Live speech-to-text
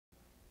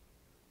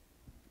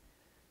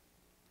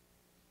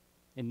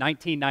In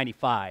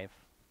 1995,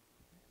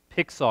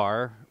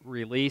 Pixar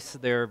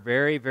released their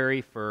very,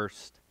 very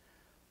first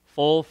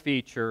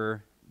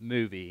full-feature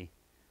movie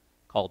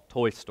called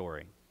Toy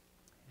Story.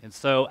 And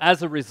so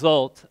as a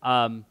result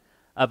of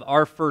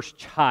our first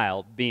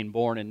child being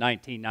born in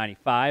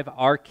 1995,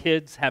 our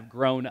kids have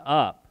grown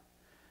up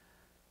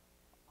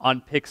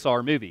on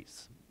Pixar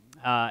movies.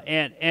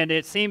 And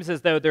it seems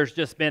as though there's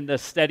just been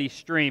this steady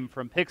stream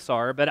from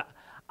Pixar, but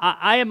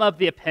I am of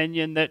the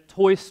opinion that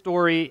Toy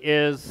Story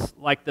is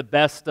like the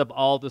best of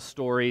all the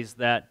stories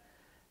that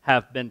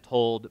have been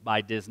told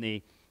by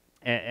Disney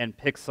and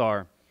Pixar.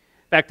 In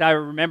fact, I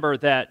remember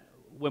that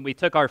when we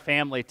took our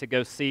family to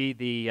go see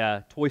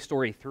the Toy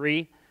Story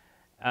 3,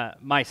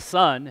 my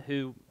son,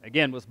 who,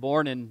 again, was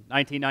born in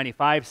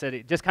 1995, said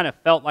it just kind of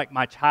felt like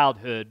my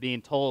childhood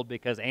being told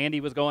because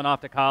Andy was going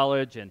off to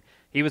college and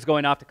he was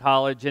going off to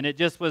college, and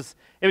it was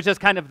just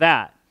kind of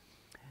that.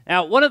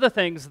 Now, one of the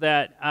things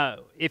that,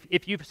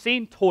 if you've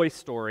seen Toy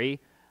Story,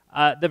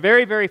 the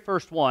very, very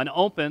first one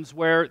opens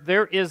where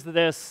there is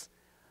this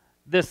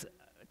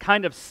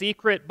kind of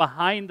secret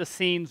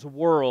behind-the-scenes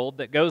world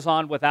that goes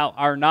on without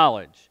our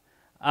knowledge,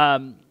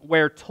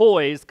 where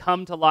toys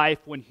come to life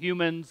when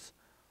humans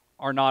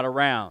are not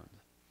around.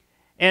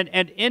 And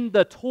in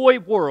the toy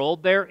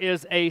world, there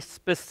is a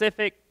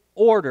specific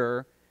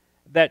order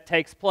that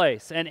takes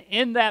place. And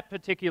in that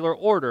particular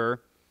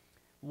order,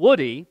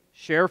 Woody,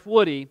 Sheriff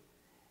Woody,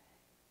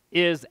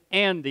 is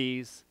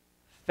Andy's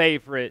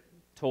favorite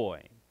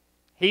toy.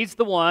 He's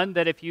the one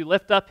that if you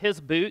lift up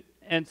his boot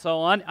and so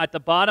on, at the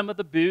bottom of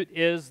the boot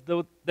is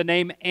the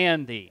name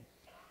Andy.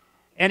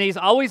 And he's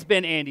always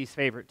been Andy's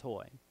favorite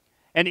toy.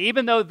 And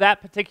even though that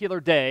particular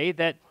day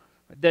that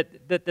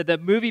the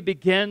movie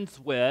begins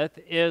with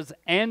is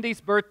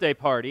Andy's birthday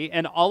party,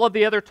 and all of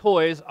the other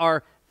toys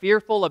are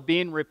fearful of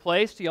being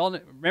replaced. You all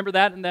remember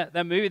that in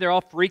that movie? They're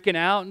all freaking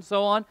out and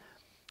so on.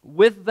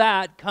 With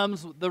that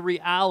comes the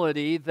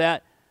reality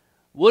that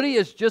Woody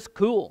is just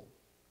cool.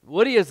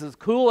 Woody is as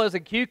cool as a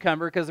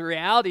cucumber because the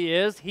reality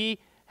is he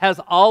has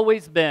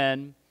always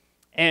been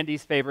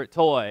Andy's favorite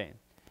toy.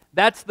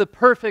 That's the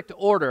perfect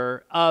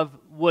order of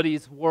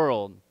Woody's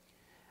world.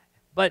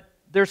 But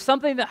there's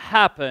something that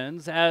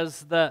happens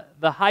as the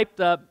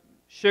hyped-up,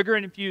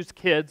 sugar-infused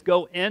kids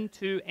go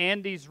into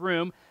Andy's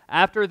room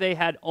after they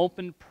had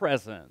opened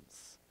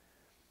presents.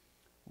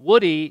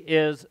 Woody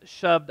is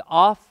shoved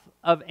off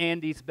of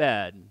Andy's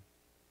bed,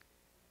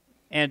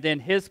 and in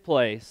his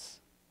place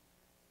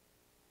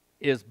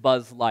is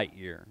Buzz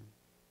Lightyear,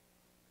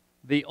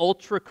 the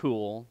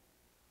ultra-cool,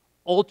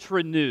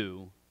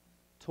 ultra-new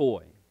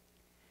toy.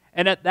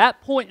 And at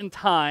that point in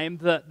time,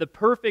 the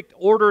perfect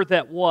order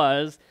that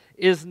was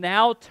is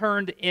now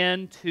turned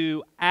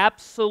into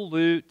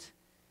absolute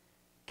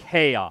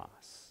chaos.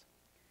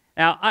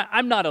 Now,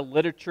 I'm not a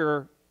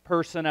literature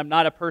person. I'm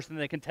not a person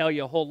that can tell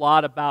you a whole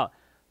lot about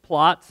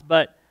plots,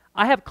 but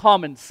I have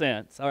common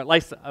sense, or at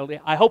least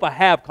I hope I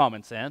have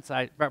common sense.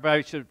 I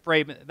probably should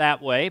frame it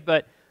that way,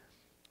 but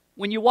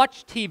when you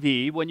watch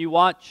TV, when you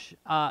watch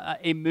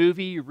a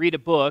movie, you read a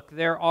book,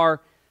 there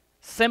are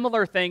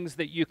similar things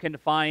that you can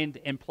find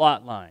in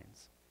plot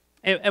lines.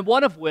 And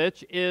one of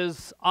which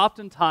is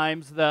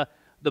oftentimes the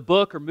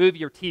book or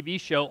movie or TV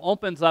show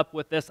opens up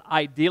with this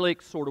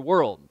idyllic sort of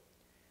world.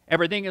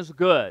 Everything is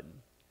good.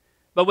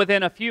 But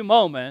within a few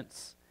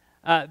moments,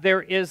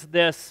 there is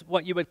this,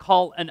 what you would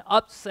call an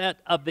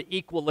upset of the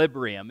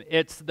equilibrium.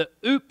 It's the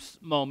oops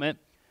moment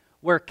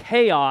where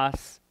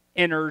chaos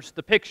enters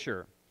the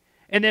picture.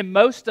 And then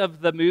most of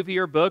the movie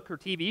or book or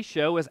TV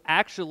show is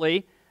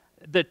actually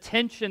the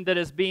tension that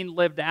is being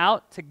lived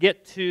out to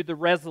get to the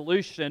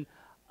resolution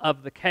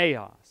of the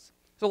chaos.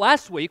 So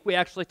last week we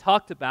actually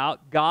talked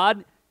about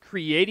God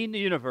creating the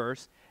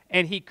universe,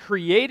 and He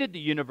created the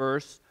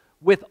universe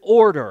with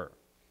order.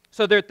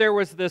 So that there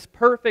was this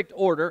perfect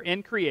order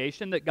in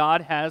creation that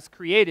God has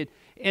created.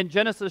 In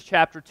Genesis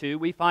chapter 2,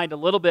 we find a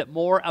little bit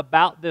more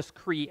about this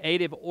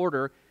creative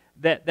order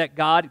that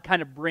God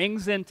kind of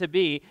brings into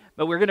be,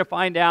 but we're going to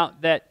find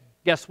out that,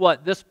 guess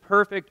what, this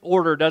perfect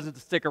order doesn't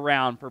stick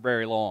around for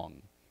very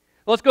long.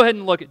 Let's go ahead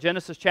and look at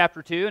Genesis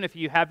chapter 2, and if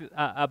you have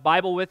a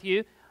Bible with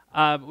you,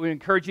 we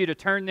encourage you to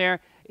turn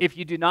there. If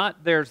you do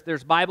not,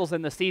 there's Bibles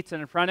in the seats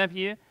in front of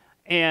you,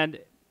 and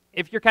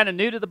if you're kind of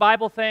new to the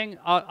Bible thing,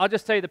 I'll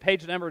just tell you the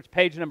page number. It's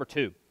page number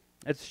 2.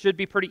 It should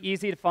be pretty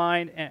easy to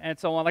find, and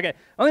so on. I'm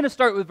going to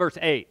start with verse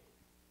 8.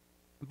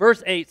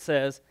 Verse 8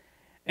 says,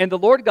 "And the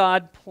Lord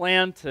God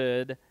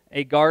planted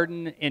a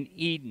garden in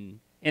Eden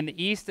in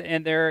the east,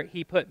 and there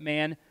He put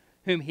man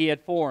whom He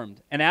had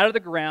formed. And out of the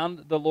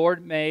ground the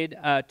Lord made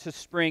to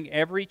spring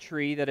every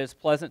tree that is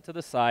pleasant to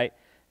the sight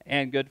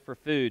and good for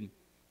food.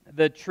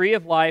 The tree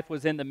of life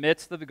was in the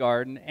midst of the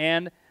garden,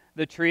 and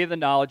the tree of the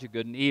knowledge of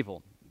good and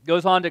evil."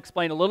 Goes on to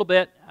explain a little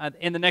bit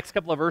in the next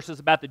couple of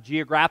verses about the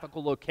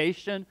geographical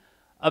location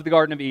of the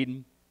Garden of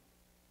Eden.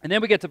 And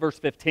then we get to verse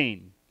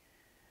 15.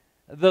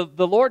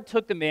 The Lord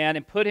took the man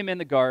and put him in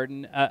the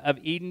Garden of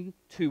Eden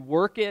to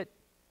work it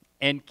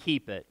and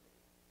keep it.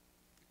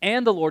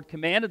 And the Lord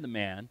commanded the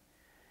man,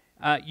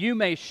 You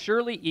may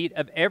surely eat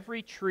of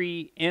every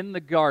tree in the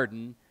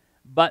garden,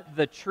 but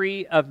the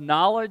tree of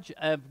knowledge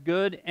of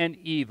good and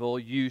evil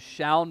you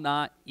shall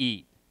not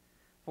eat.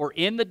 For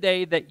in the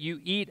day that you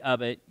eat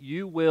of it,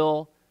 you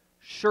will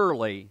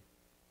surely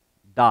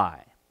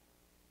die."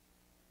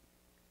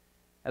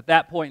 At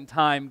that point in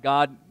time,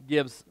 God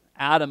gives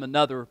Adam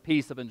another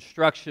piece of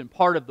instruction,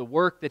 part of the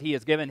work that he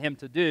has given him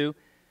to do.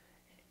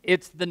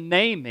 It's the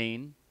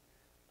naming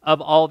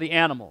of all the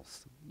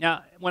animals.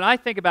 Now, when I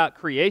think about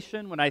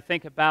creation, when I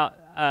think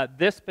about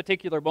this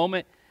particular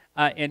moment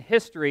in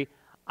history,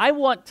 I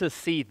want to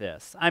see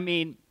this. I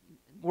mean,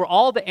 were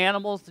all the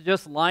animals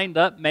just lined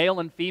up, male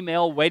and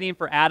female, waiting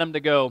for Adam to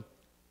go,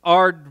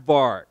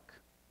 "Aardvark,"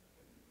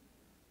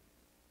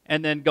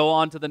 and then go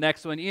on to the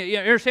next one? You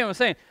understand what I'm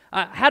saying?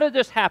 How did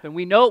this happen?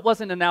 We know it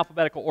wasn't in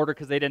alphabetical order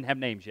because they didn't have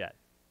names yet.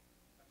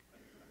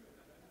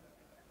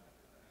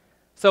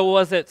 So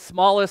was it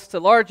smallest to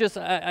largest?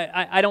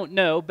 I don't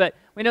know, but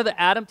we know that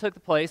Adam took the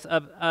place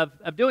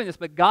of doing this.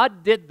 But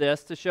God did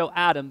this to show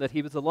Adam that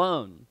he was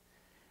alone.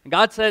 And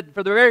God said,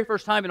 for the very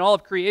first time in all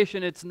of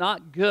creation, it's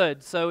not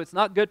good. So it's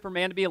not good for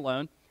man to be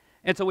alone.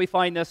 And so we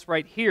find this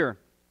right here.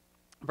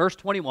 Verse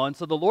 21,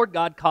 "So the Lord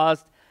God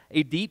caused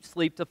a deep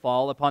sleep to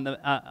fall upon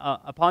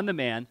the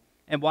man,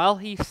 and while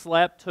he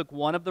slept, took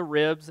one of the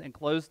ribs and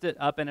closed it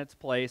up in its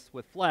place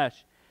with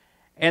flesh.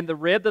 And the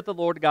rib that the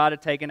Lord God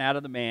had taken out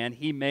of the man,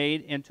 he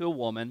made into a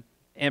woman,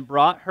 and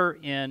brought her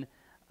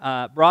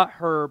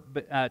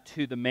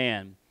to the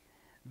man.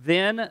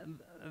 Then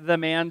the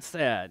man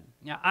said,"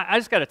 now I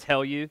just got to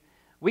tell you,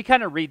 we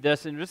kind of read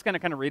this, and we're just going to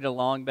kind of read it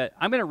along, but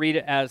I'm going to read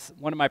it as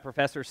one of my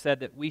professors said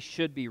that we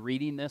should be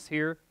reading this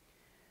here.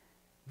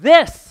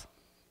 This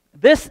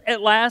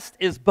at last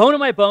is bone of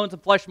my bones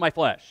and flesh of my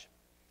flesh,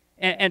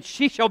 and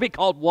she shall be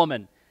called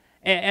woman,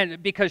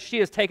 and because she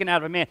is taken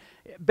out of a man.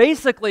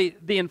 Basically,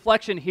 the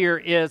inflection here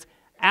is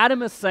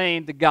Adam is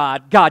saying to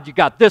God, "God, you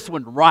got this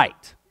one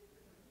right.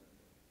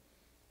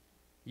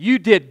 You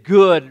did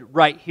good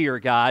right here,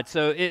 God."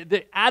 So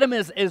Adam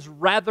is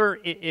rather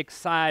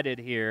excited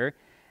here.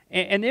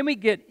 And then we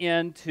get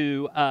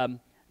into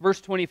verse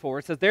 24.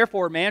 It says,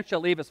 "Therefore a man shall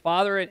leave his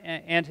father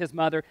and his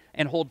mother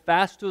and hold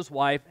fast to his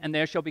wife, and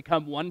they shall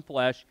become one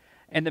flesh.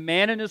 And the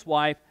man and his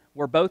wife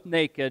were both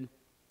naked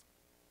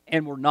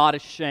and were not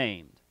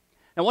ashamed."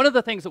 Now, one of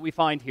the things that we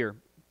find here,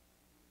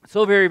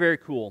 so very, very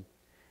cool,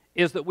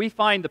 is that we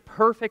find the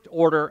perfect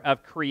order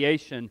of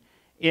creation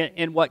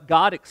in what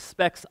God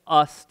expects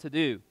us to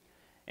do.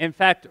 In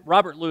fact,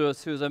 Robert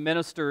Lewis, who's a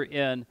minister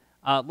in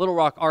Little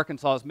Rock,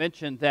 Arkansas, has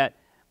mentioned that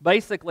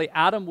basically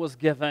Adam was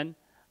given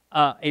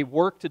a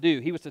work to do.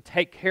 He was to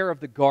take care of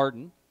the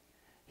garden.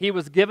 He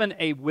was given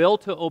a will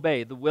to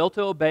obey. The will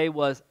to obey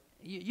was,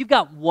 you've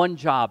got one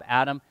job,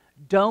 Adam.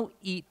 Don't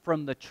eat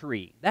from the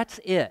tree. That's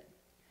it.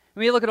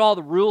 When you look at all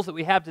the rules that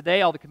we have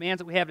today, all the commands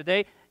that we have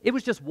today, it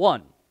was just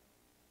one.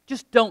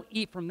 Just don't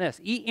eat from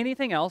this. Eat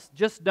anything else,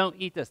 just don't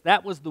eat this.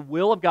 That was the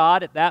will of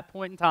God at that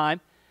point in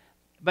time.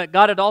 But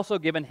God had also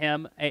given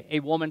him a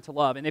woman to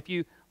love. And if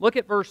you look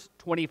at verse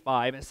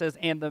 25, it says,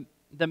 "And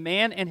the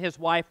man and his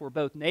wife were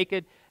both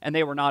naked, and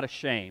they were not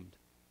ashamed."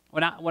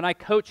 When I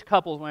coach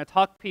couples, when I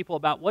talk to people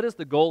about what is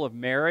the goal of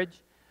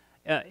marriage,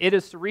 it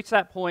is to reach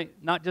that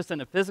point, not just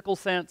in a physical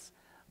sense,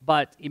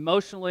 but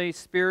emotionally,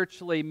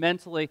 spiritually,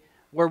 mentally,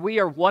 where we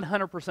are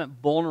 100%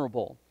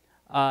 vulnerable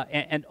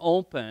and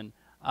open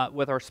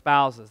with our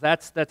spouses.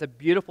 That's a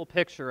beautiful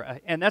picture,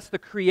 and that's the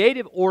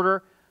creative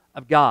order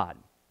of God.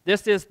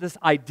 This is this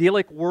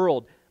idyllic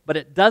world, but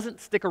it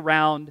doesn't stick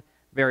around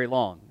very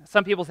long.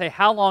 Some people say,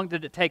 how long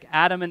did it take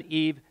Adam and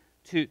Eve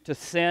to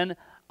sin?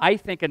 I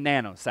think a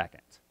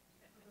nanosecond.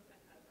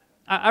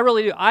 I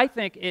really do. I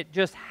think it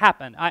just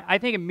happened. I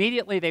think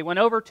immediately they went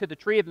over to the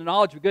tree of the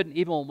knowledge of good and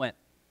evil and went.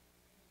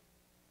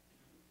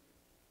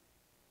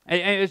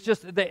 And it's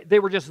just, they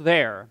were just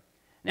there.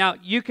 Now,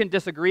 you can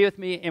disagree with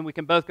me and we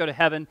can both go to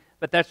heaven,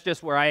 but that's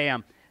just where I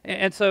am.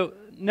 And so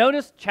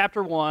notice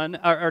chapter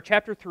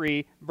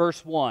 3,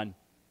 verse 1.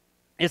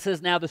 It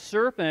says, "Now the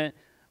serpent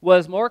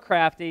was more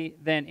crafty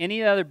than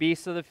any other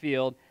beast of the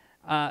field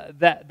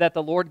that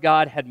the Lord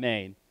God had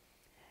made.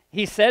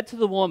 He said to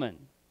the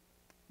woman,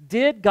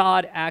 'Did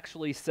God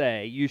actually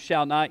say, you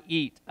shall not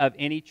eat of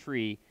any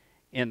tree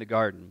in the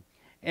garden?'"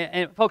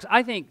 And folks,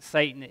 I think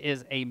Satan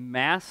is a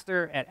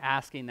master at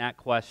asking that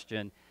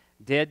question,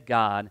 did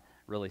God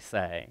really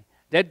say?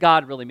 Did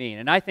God really mean?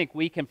 And I think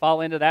we can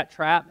fall into that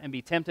trap and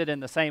be tempted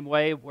in the same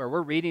way where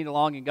we're reading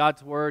along in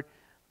God's Word,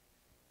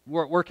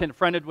 we're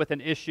confronted with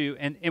an issue,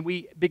 and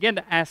we begin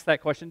to ask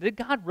that question, did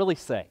God really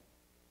say?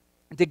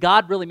 Did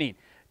God really mean?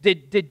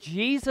 Did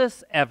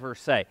Jesus ever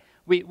say?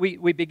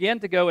 We begin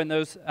to go in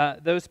those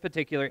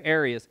particular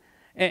areas.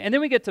 And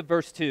then we get to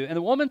verse 2. "And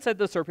the woman said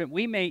to the serpent,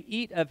 we may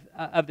eat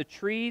of the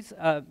trees,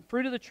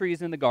 fruit of the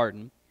trees in the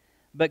garden.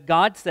 But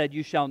God said,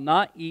 you shall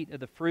not eat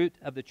of the fruit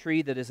of the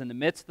tree that is in the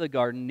midst of the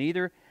garden,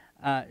 neither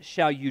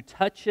shall you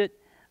touch it,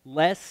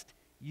 lest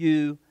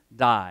you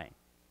die.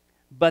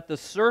 But the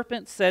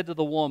serpent said to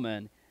the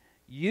woman,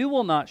 you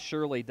will not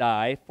surely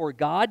die, for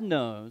God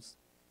knows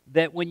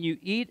that when you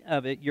eat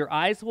of it, your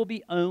eyes will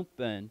be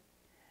open,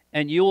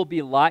 and you will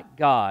be like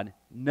God,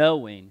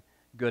 knowing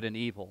good and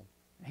evil.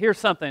 Here's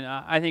something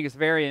I think is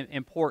very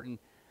important.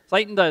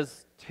 Satan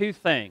does two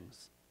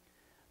things.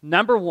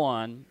 Number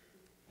one,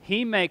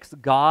 he makes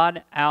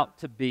God out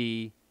to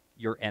be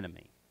your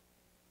enemy.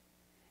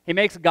 He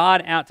makes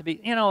God out to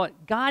be,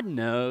 God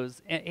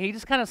knows, and he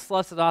just kind of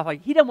sloughs it off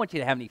like he doesn't want you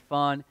to have any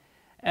fun.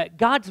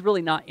 God's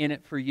really not in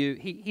it for you.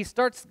 He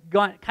starts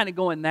kind of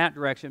going that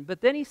direction,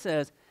 but then he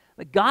says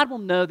that God will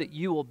know that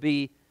you will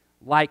be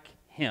like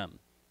him.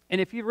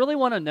 And if you really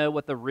want to know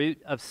what the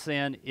root of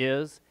sin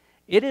is,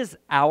 it is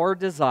our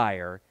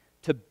desire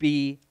to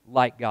be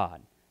like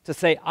God. To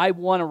say, I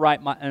want to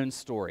write my own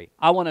story.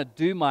 I want to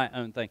do my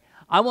own thing.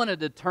 I want to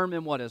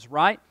determine what is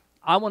right.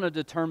 I want to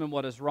determine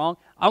what is wrong.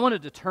 I want to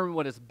determine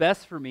what is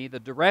best for me, the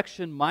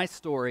direction, my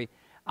story.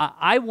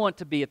 I want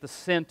to be at the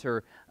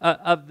center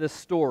of the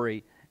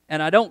story,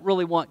 and I don't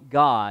really want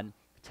God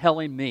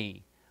telling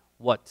me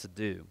what to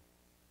do.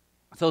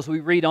 So as we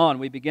read on,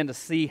 we begin to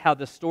see how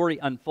the story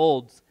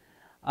unfolds.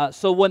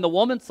 So when the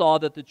woman saw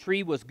that the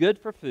tree was good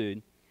for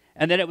food,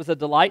 and that it was a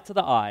delight to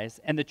the eyes,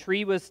 and the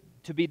tree was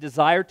to be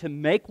desired to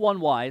make one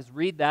wise,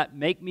 read that,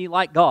 make me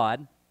like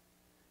God,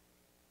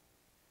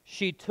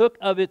 she took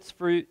of its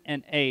fruit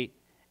and ate,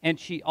 and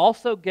she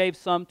also gave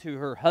some to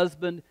her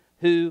husband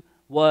who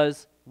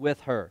was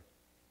with her,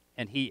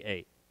 and he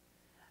ate.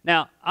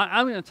 Now,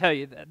 I'm going to tell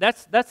you,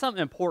 that's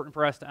something important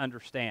for us to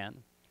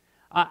understand.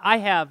 I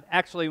have,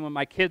 actually, when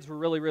my kids were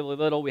really, really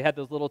little, we had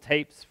those little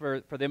tapes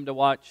for them to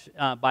watch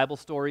Bible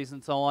stories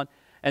and so on,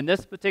 and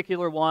this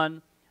particular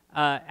one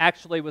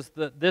actually was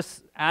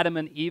this Adam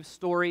and Eve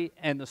story,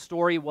 and the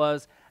story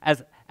was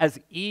as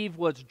Eve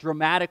was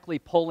dramatically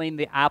pulling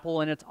the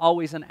apple, and it's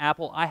always an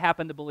apple. I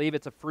happen to believe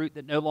it's a fruit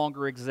that no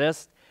longer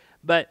exists,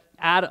 but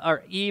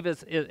Eve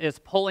is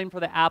pulling for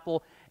the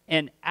apple,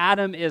 and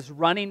Adam is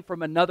running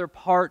from another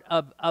part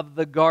of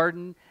the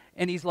garden,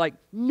 and he's like,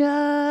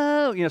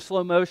 no,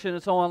 slow motion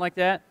and so on like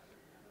that.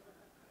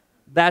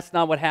 That's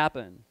not what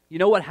happened. You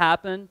know what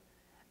happened?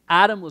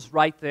 Adam was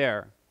right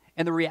there.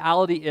 And the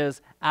reality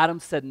is, Adam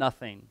said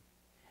nothing.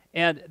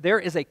 And there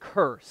is a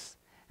curse.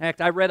 In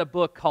fact, I read a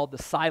book called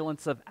The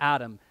Silence of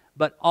Adam.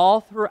 But all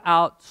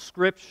throughout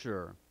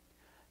Scripture,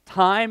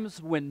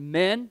 times when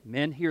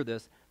men hear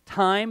this,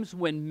 times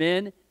when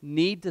men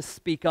need to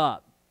speak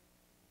up,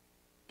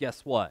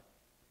 guess what?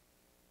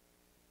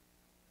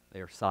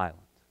 They are silent.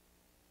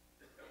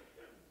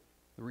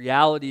 The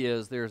reality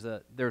is there's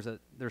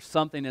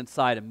something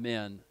inside of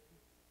men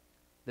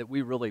that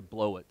we really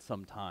blow it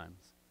sometimes,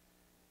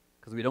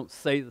 because we don't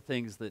say the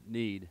things that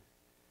need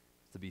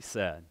to be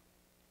said.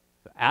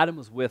 So Adam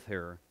was with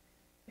her,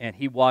 and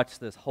he watched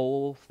this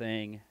whole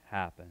thing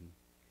happen.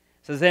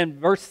 It says in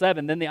verse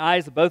 7, then the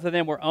eyes of both of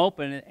them were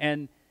open,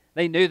 and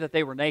they knew that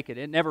they were naked.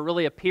 It never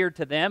really appeared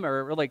to them,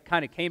 or it really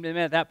kind of came to them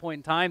at that point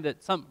in time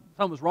that something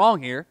was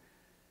wrong here,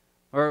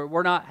 or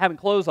we're not having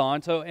clothes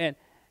on. So and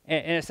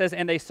it says,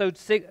 and they sewed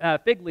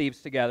fig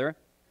leaves together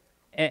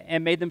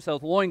and made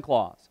themselves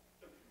loincloths.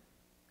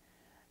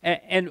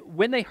 And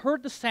when they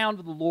heard the sound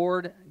of the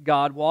Lord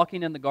God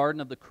walking in the garden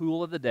of the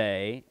cool of the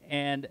day,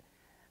 and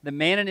the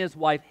man and his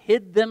wife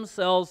hid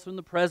themselves from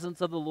the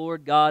presence of the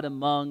Lord God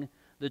among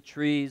the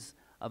trees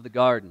of the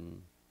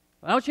garden.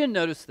 I want you to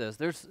notice this.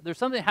 There's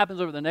something that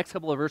happens over the next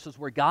couple of verses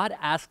where God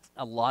asks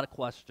a lot of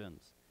questions.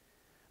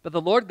 But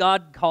the Lord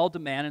God called to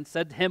man and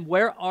said to him,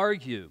 where are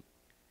you?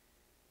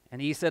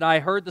 And he said, I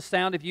heard the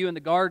sound of you in the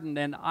garden,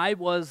 and I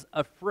was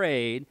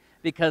afraid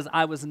because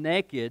I was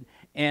naked,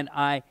 and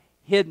I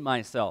hid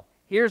myself.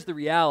 Here's the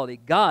reality.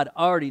 God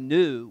already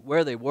knew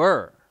where they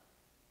were.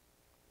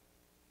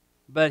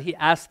 But he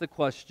asked the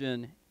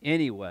question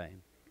anyway.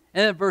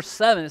 And in verse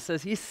 7 it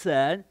says, he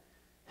said,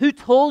 who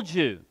told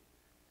you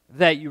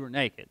that you were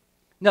naked?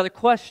 Now the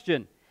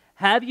question,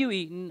 have you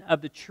eaten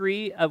of the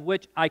tree of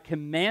which I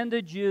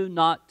commanded you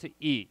not to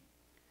eat?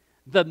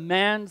 The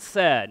man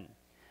said,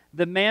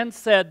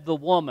 the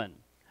woman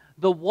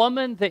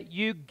that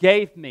you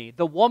gave me,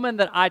 the woman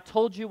that I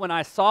told you when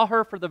I saw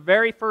her for the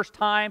very first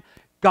time,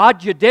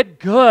 God, you did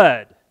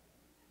good.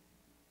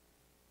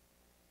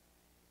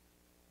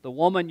 The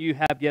woman you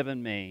have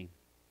given me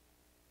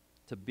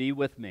to be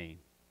with me,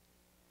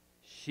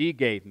 she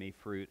gave me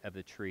fruit of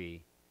the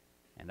tree,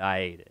 and I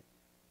ate it.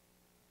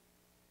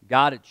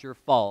 God, it's your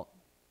fault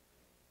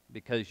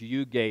because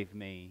you gave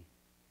me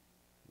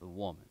the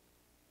woman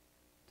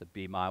to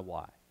be my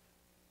wife.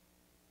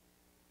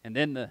 And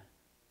then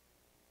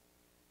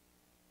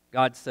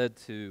God said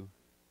to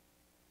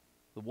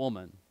the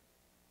woman,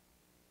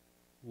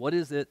 what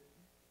is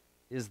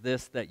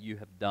this that you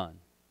have done?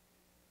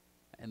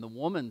 And the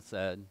woman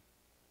said,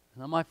 it's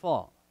not my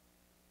fault.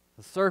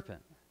 The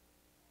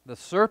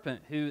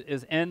serpent who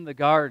is in the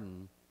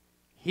garden,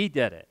 he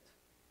did it.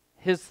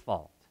 His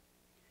fault.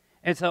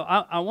 And so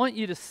I want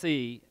you to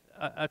see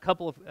a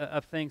couple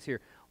of things here.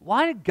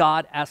 Why did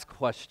God ask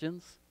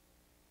questions?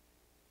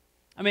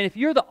 I mean, if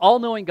you're the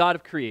all-knowing God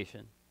of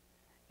creation,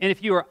 and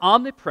if you are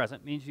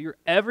omnipresent, means you're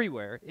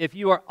everywhere, if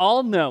you are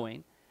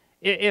all-knowing,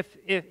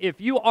 If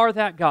you are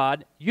that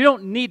God, you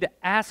don't need to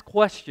ask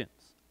questions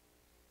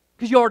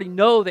because you already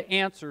know the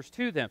answers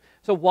to them.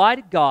 So why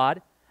did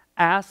God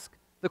ask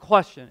the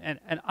question?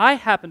 And I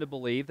happen to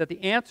believe that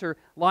the answer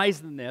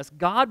lies in this.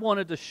 God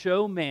wanted to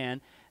show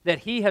man that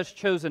he has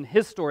chosen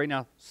his story,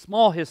 now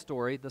small his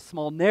story, the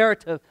small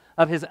narrative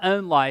of his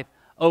own life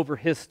over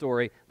his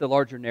story, the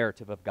larger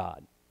narrative of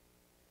God.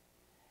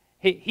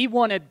 He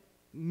wanted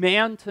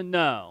man to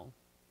know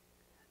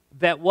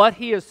that what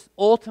he has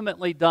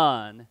ultimately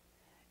done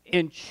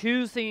in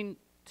choosing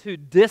to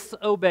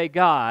disobey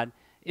God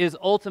is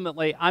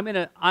ultimately, I'm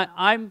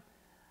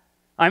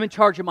in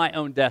charge of my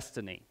own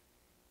destiny.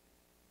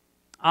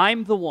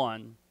 I'm the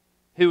one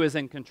who is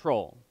in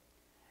control.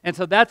 And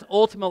so that's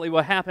ultimately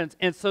what happens.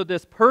 And so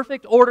this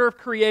perfect order of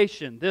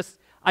creation, this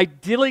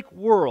idyllic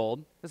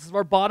world, this is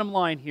our bottom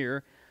line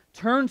here,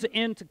 turns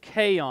into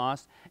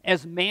chaos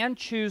as man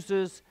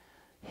chooses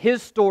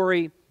his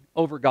story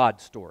over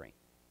God's story.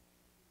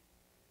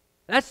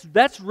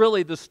 That's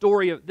really the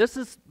story of, this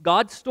is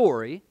God's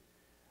story,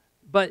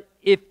 but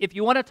if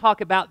you want to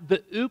talk about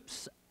the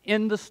oops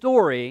in the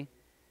story,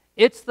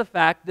 it's the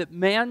fact that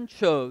man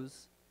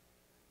chose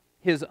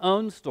his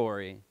own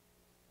story,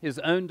 his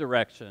own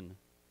direction,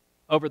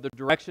 over the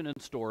direction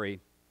and story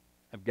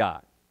of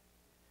God.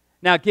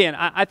 Now again,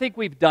 I think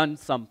we've done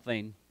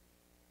something.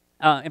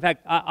 In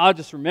fact, I'll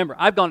just remember,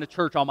 I've gone to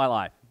church all my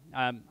life.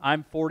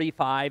 I'm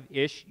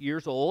 45-ish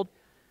years old,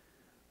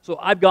 so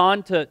I've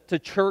gone to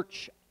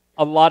church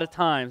a lot of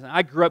times.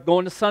 I grew up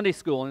going to Sunday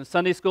school, and in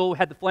Sunday school we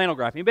had the flannel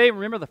graph. Anybody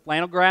remember the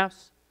flannel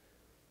graphs?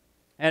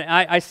 And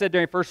I said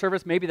during first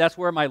service, maybe that's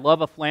where my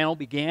love of flannel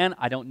began.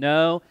 I don't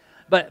know.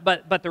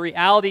 But the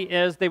reality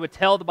is they would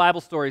tell the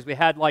Bible stories. We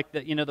had like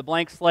the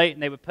blank slate,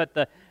 and they would put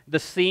the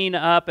scene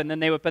up, and then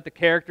they would put the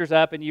characters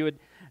up, and you would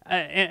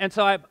and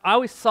so I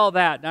always saw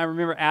that, and I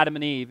remember Adam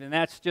and Eve, and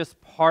that's just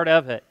part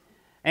of it.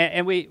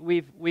 And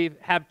we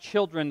have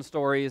children's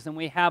stories, and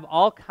we have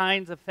all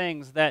kinds of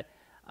things that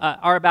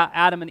are about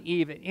Adam and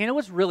Eve. And it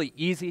was really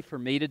easy for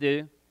me to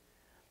do.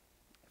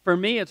 For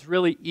me, it's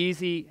really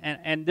easy,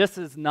 and this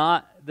is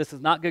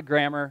not good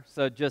grammar,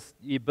 so just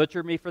you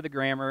butcher me for the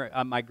grammar.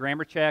 My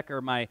grammar check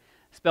or my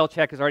spell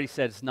check has already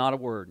said it's not a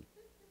word.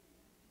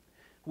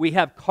 We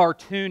have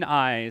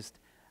cartoonized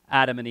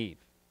Adam and Eve.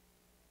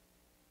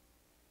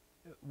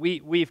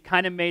 We've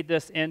kind of made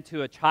this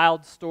into a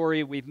child's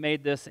story. We've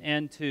made this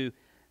into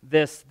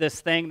this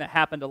thing that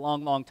happened a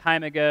long, long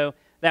time ago.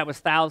 That was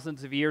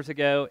thousands of years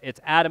ago. It's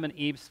Adam and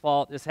Eve's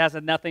fault. This has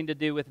nothing to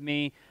do with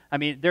me. I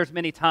mean, there's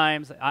many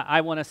times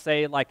I want to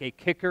say, like a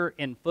kicker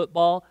in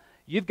football,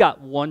 you've got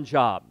one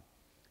job.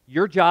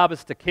 Your job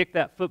is to kick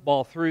that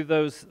football through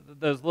those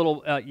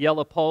little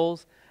yellow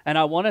poles. And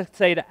I want to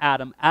say to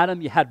Adam,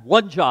 you had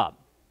one job.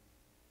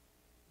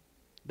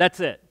 That's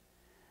it.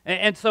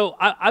 And so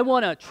I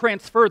want to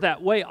transfer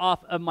that way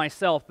off of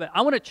myself, but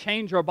I want to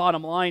change our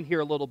bottom line here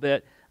a little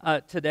bit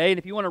today. And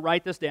if you want to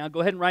write this down, go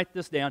ahead and write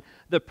this down.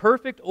 The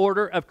perfect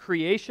order of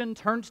creation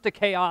turns to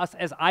chaos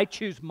as I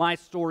choose my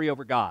story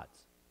over God's.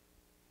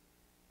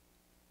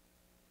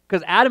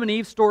 Because Adam and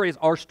Eve's story is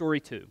our story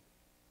too.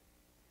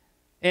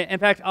 In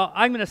fact,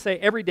 I'm going to say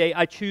every day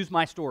I choose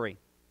my story.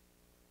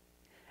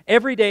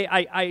 Every day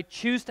I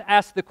choose to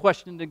ask the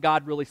question, did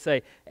God really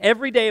say?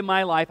 Every day in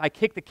my life I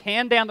kick the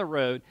can down the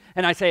road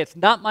and I say it's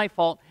not my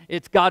fault,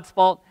 it's God's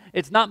fault.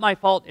 It's not my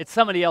fault, it's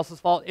somebody else's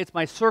fault, it's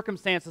my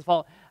circumstances'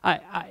 fault.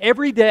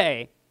 Every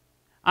day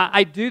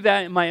I do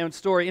that in my own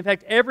story. In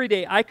fact, every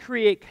day I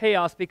create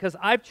chaos because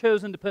I've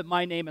chosen to put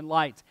my name in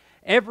lights.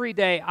 Every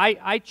day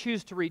I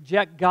choose to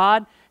reject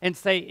God and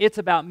say it's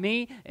about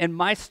me and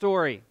my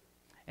story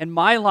and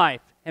my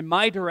life and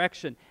my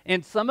direction.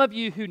 And some of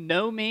you who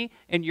know me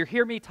and you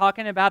hear me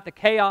talking about the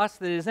chaos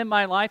that is in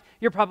my life,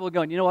 you're probably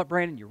going, you know what,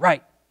 Brandon, you're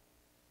right.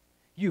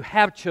 You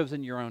have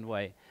chosen your own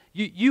way.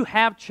 You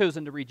have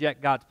chosen to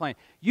reject God's plan.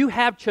 You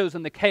have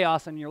chosen the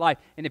chaos in your life.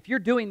 And if you're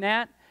doing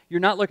that, you're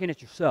not looking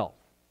at yourself.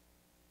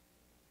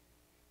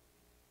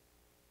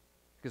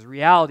 Because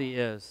reality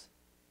is,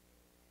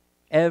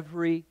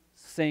 every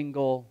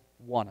single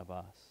one of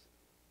us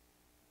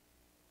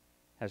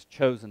has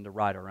chosen to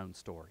write our own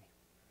story.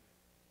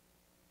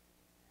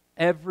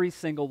 Every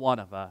single one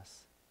of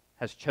us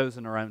has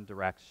chosen our own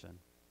direction.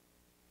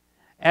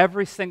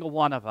 Every single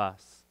one of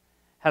us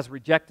has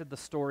rejected the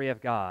story of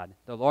God,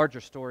 the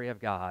larger story of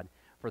God,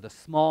 for the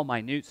small,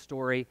 minute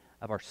story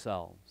of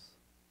ourselves.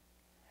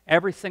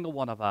 Every single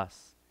one of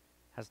us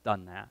has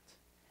done that.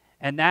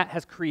 And that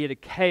has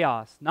created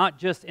chaos, not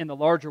just in the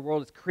larger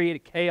world, it's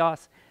created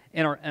chaos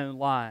in our own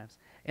lives.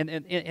 And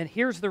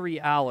here's the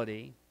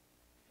reality.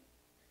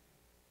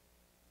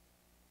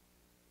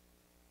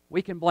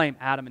 We can blame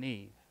Adam and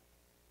Eve.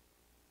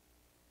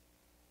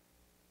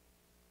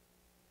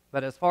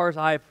 But as far as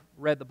I've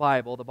read the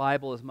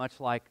Bible is much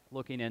like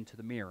looking into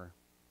the mirror.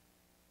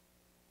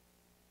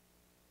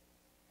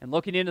 And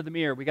looking into the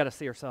mirror, we got to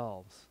see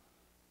ourselves.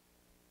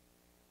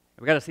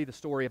 We got to see the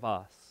story of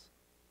us.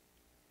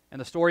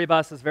 And the story of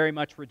us is very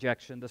much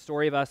rejection. The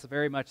story of us is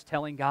very much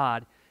telling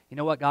God, you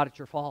know what, God, it's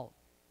your fault.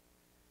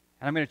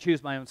 And I'm going to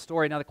choose my own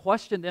story. Now the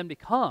question then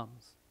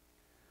becomes,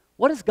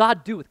 what does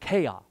God do with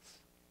chaos?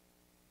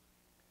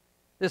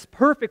 This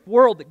perfect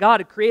world that God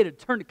had created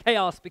turned to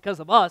chaos because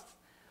of us.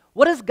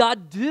 What does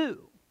God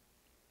do?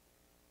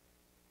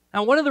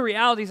 Now, one of the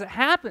realities that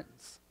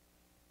happens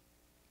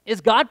is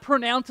God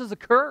pronounces a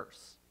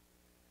curse.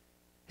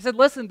 He said,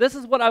 listen, this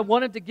is what I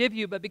wanted to give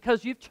you, but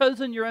because you've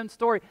chosen your own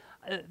story,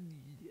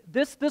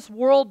 this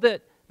world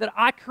that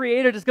I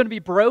created is going to be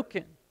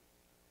broken.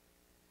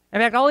 In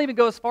fact, I'll even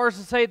go as far as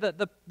to say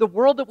that the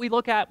world that we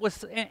look at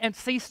and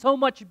see so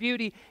much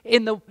beauty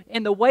in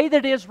the way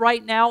that it is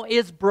right now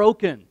is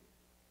broken.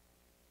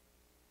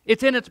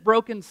 It's in its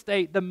broken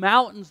state. The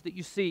mountains that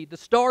you see, the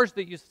stars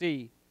that you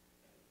see,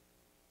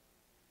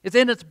 it's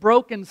in its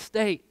broken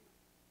state.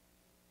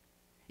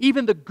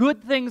 Even the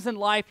good things in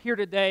life here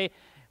today,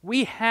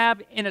 we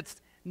have in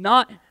its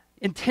not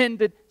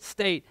intended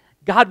state.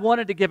 God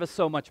wanted to give us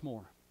so much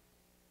more.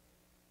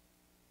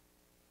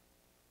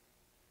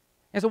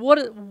 And so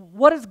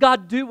what does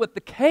God do with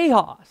the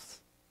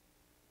chaos?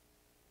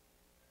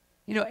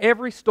 You know,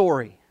 every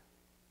story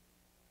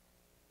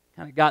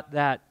kind of got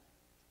that.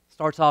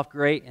 Starts off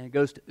great and it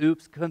goes to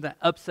oops, kind of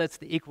upsets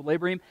the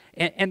equilibrium.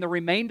 And the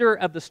remainder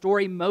of the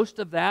story, most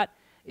of that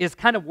is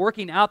kind of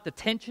working out the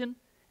tension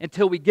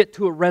until we get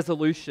to a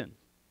resolution.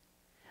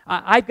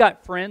 I've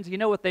got friends, you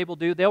know what they will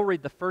do? They'll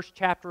read the first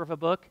chapter of a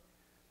book,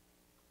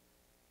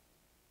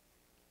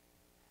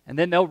 and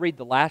then they'll read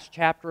the last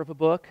chapter of a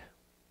book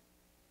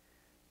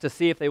to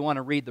see if they want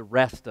to read the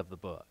rest of the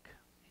book.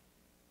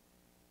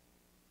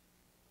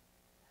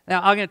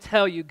 Now, I'm going to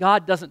tell you,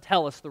 God doesn't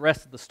tell us the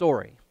rest of the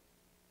story.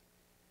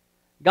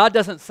 God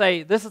doesn't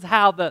say, this is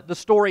how the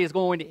story is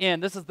going to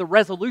end. This is the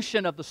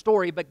resolution of the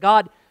story. But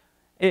God,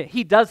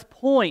 He does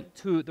point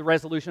to the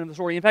resolution of the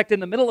story. In fact,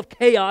 in the middle of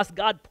chaos,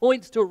 God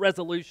points to a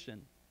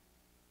resolution.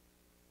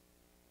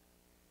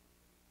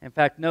 In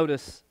fact,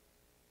 notice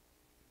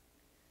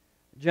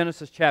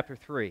Genesis chapter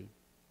 3.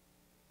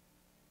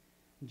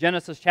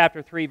 Genesis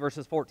chapter 3,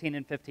 verses 14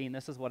 and 15.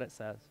 This is what it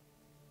says.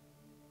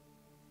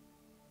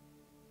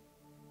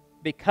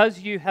 Because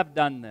you have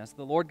done this,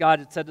 the Lord God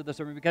had said to the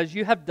serpent, because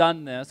you have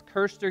done this,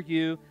 cursed are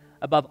you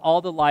above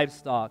all the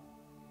livestock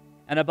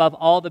and above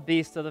all the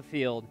beasts of the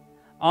field.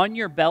 On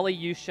your belly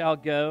you shall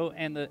go,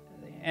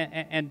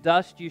 and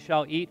dust you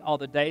shall eat all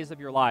the days of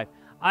your life.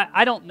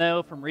 I don't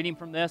know from reading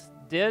from this,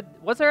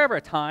 was there ever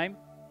a time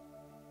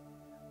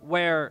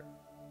where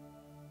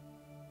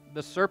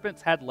the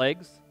serpents had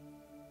legs?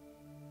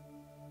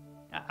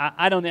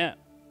 I don't know.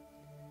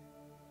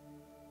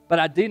 But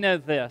I do know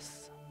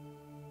this.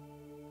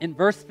 In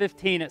verse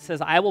 15 it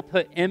says, I will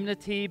put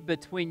enmity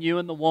between you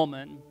and the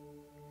woman,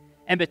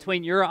 and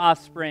between your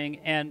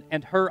offspring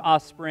and her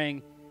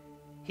offspring.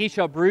 He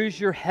shall bruise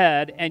your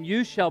head, and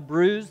you shall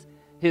bruise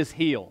his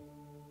heel.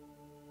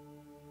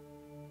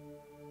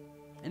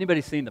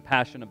 Anybody seen The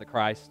Passion of the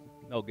Christ,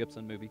 Mel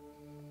Gibson movie,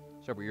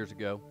 several years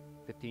ago,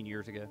 15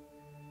 years ago?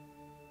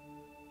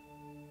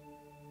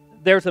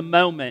 There's a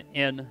moment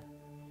in the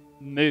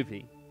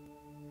movie.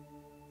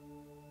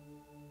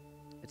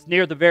 It's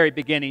near the very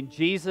beginning.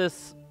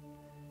 Jesus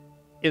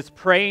is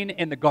praying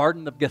in the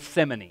Garden of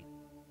Gethsemane.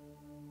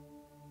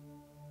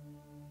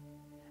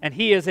 And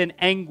he is in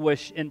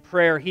anguish in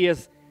prayer. He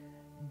is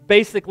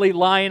basically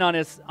lying on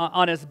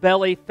his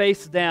belly,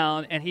 face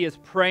down, and he is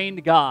praying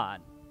to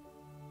God.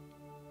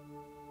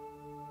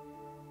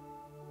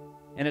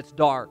 And it's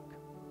dark.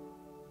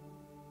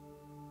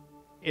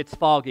 It's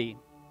foggy.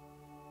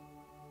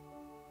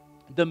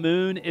 The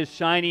moon is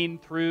shining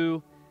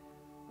through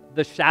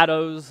the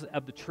shadows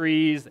of the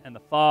trees and the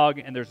fog,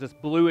 and there's this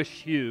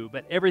bluish hue,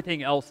 but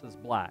everything else is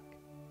black.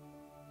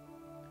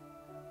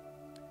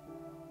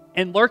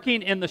 And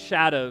lurking in the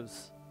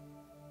shadows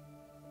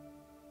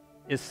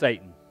is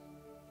Satan.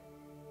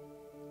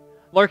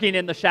 Lurking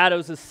in the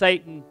shadows is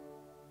Satan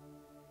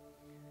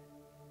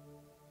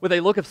with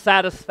a look of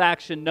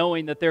satisfaction,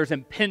 knowing that there's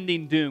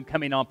impending doom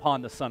coming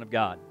upon the Son of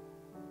God.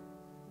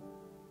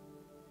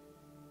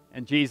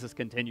 And Jesus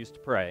continues to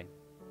pray.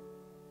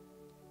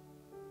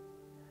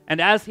 And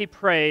as he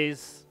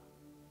prays,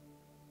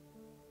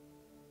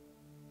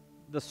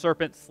 the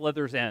serpent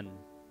slithers in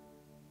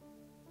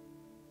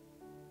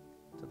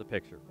to the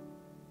picture.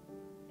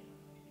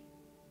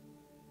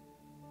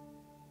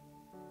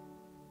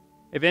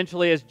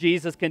 Eventually, as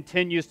Jesus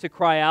continues to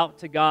cry out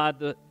to God,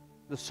 the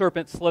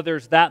serpent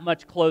slithers that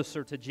much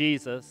closer to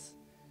Jesus,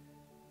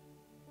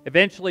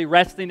 eventually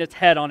resting its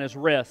head on his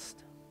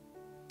wrist,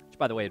 which,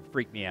 by the way, it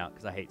freaked me out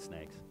because I hate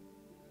snakes.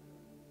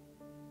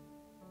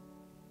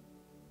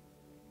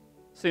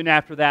 Soon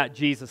after that,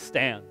 Jesus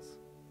stands.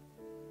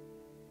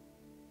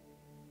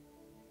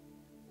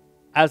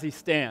 As he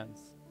stands,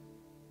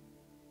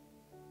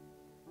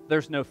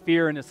 there's no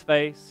fear in his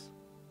face.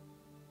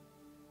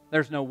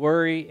 There's no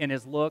worry in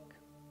his look.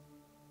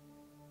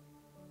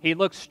 He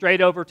looks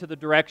straight over to the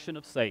direction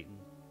of Satan,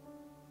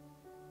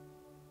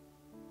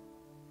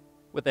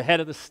 with the head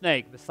of the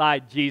snake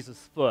beside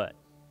Jesus' foot.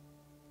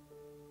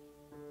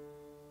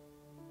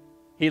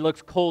 He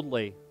looks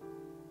coldly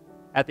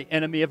at the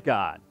enemy of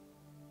God.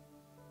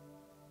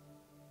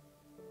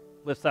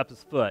 lifts up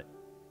his foot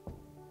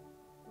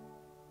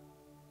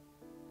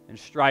and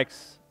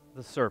strikes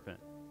the serpent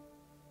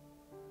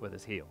with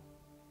his heel.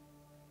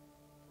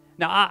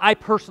 Now, I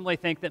personally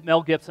think that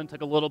Mel Gibson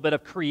took a little bit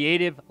of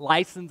creative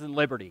license and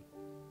liberty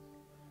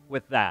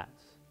with that.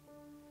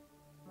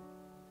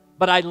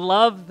 But I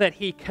love that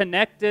he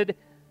connected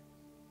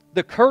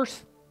the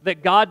curse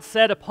that God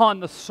set upon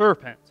the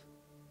serpent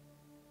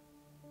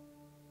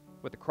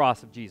with the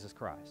cross of Jesus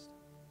Christ.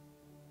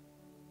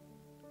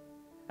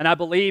 And I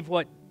believe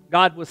what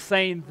God was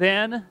saying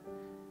then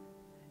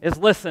is,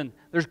 listen,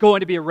 there's going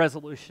to be a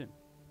resolution.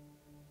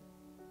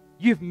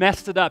 You've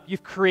messed it up.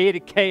 You've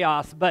created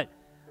chaos, but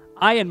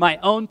I, in my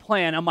own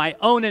plan, on my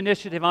own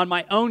initiative, on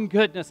my own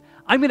goodness,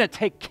 I'm going to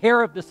take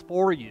care of this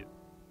for you.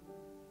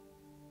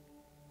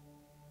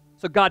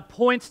 So God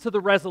points to the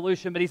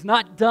resolution, but He's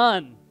not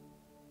done.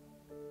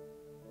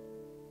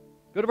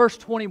 Go to verse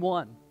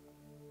 21.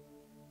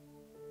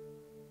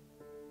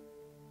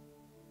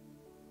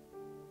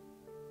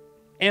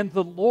 And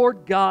the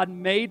Lord God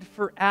made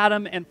for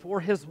Adam and for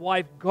his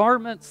wife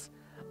garments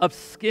of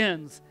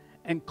skins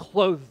and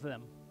clothed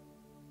them.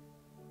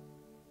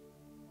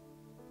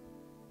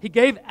 He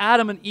gave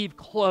Adam and Eve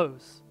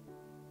clothes.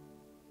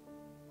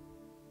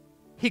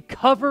 He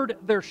covered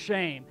their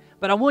shame.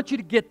 But I want you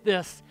to get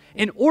this.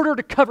 In order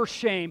to cover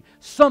shame,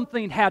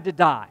 something had to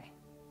die.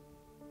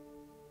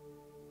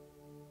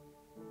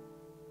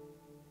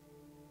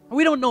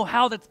 We don't know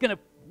how that's going to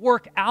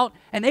work out,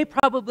 and they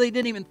probably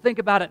didn't even think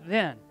about it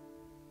then.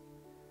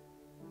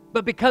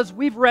 But because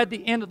we've read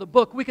the end of the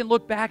book, we can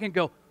look back and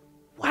go,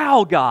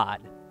 wow,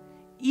 God,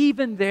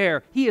 even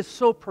there, He is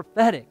so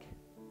prophetic.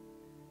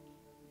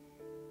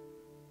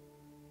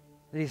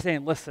 That He's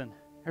saying, listen,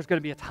 there's going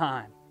to be a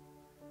time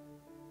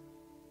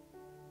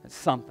that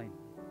something,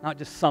 not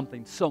just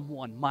something,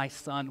 someone, my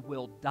son,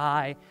 will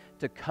die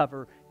to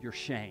cover your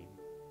shame.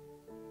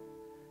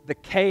 The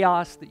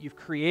chaos that you've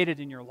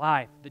created in your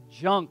life, the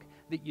junk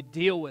that you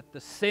deal with,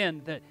 the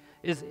sin that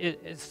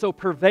is so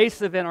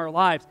pervasive in our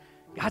lives,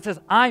 God says,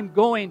 I'm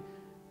going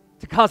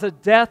to cause a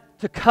death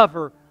to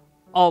cover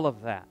all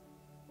of that.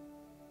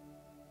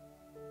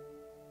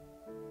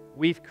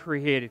 We've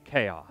created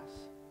chaos.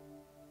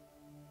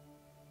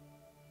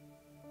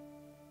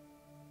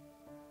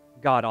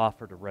 God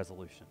offered a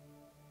resolution.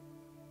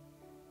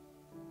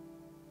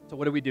 So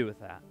what do we do with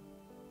that?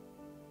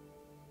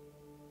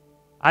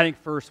 I think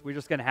first we're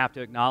just going to have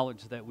to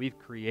acknowledge that we've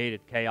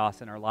created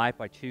chaos in our life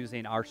by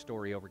choosing our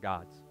story over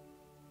God's.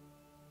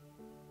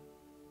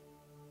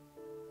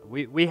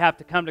 We have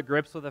to come to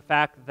grips with the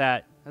fact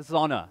that this is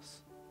on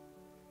us.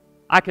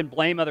 I can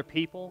blame other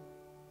people.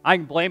 I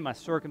can blame my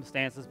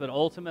circumstances, but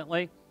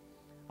ultimately,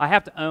 I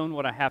have to own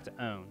what I have to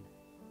own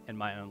in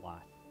my own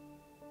life.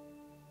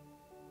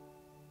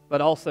 But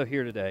also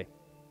here today,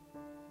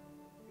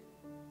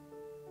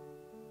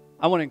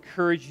 I want to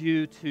encourage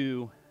you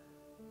to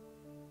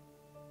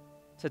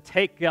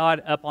take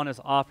God up on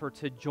His offer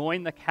to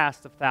join the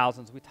cast of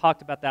thousands. We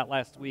talked about that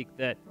last week,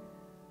 that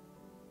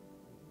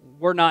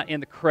we're not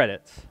in the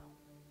credits.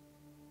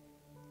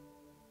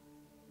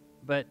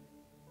 But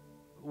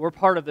we're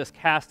part of this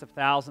cast of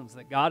thousands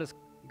that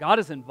God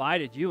has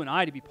invited you and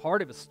I to be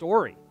part of His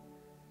story.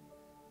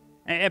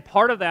 And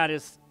part of that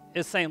is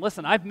saying,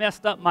 listen, I've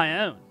messed up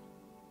my own.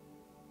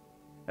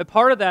 And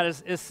part of that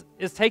is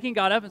taking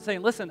God up and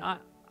saying, listen,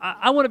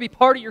 I want to be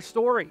part of your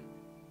story.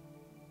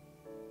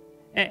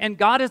 And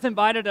God has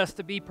invited us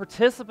to be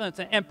participants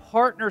and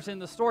partners in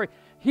the story.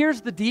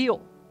 Here's the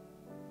deal.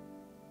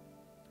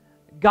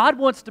 God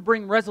wants to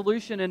bring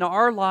resolution into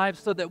our lives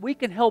so that we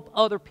can help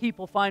other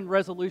people find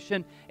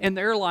resolution in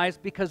their lives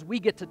because we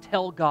get to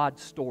tell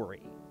God's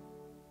story.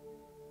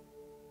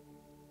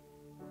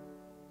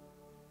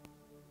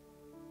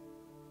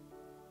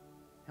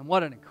 And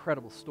what an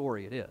incredible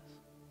story it is.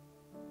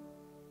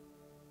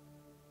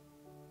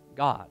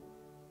 God,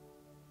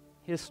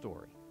 His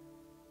story.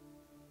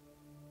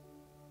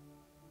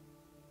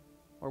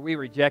 Where we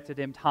rejected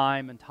Him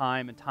time and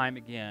time and time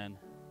again.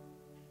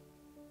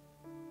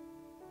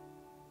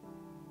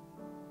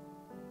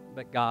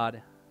 But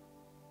God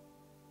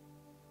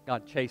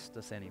chased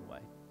us anyway.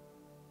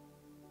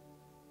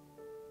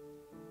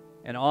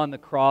 And on the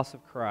cross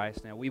of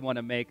Christ, now we want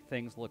to make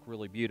things look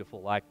really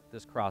beautiful like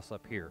this cross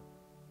up here.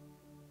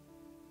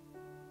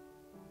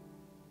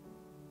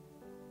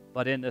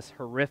 But in this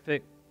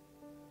horrific,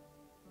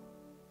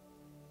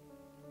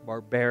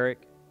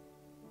 barbaric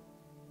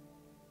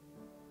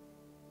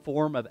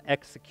form of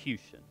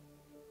execution,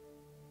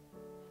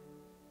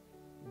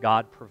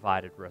 God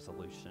provided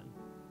resolution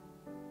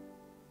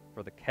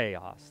for the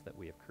chaos that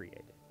we have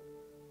created.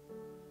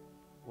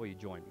 Will you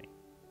join me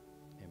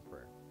in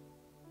prayer?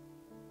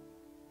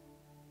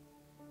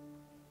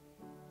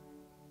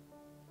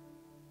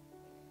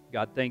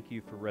 God, thank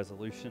you for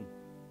resolution.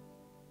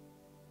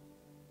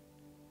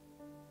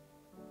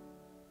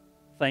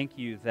 Thank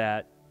you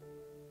that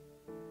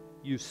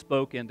you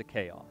spoke into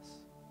chaos.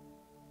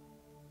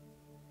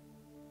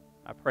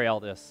 I pray all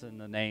this in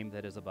the name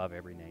that is above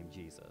every name,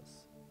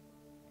 Jesus.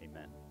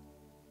 Amen.